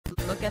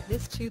look at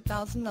this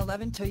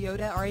 2011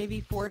 Toyota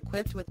RAV4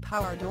 equipped with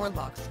power door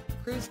locks,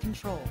 cruise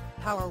control,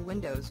 power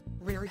windows,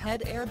 rear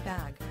head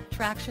airbag,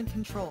 traction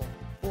control,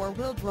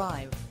 4-wheel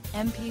drive,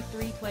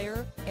 MP3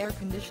 player, air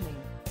conditioning,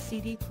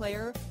 CD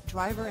player,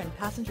 driver and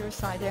passenger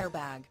side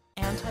airbag,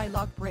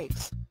 anti-lock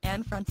brakes,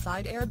 and front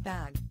side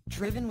airbag,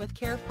 driven with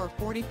care for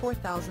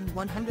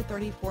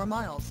 44,134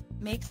 miles,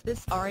 makes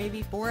this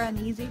RAV4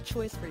 an easy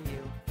choice for you.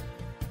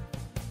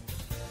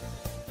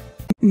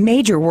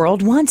 Major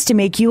World wants to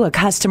make you a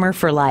customer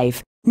for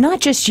life. Not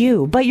just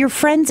you, but your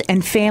friends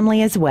and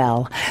family as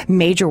well.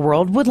 Major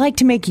World would like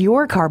to make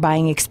your car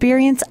buying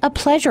experience a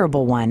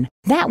pleasurable one.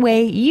 That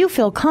way, you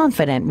feel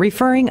confident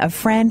referring a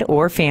friend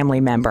or family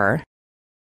member.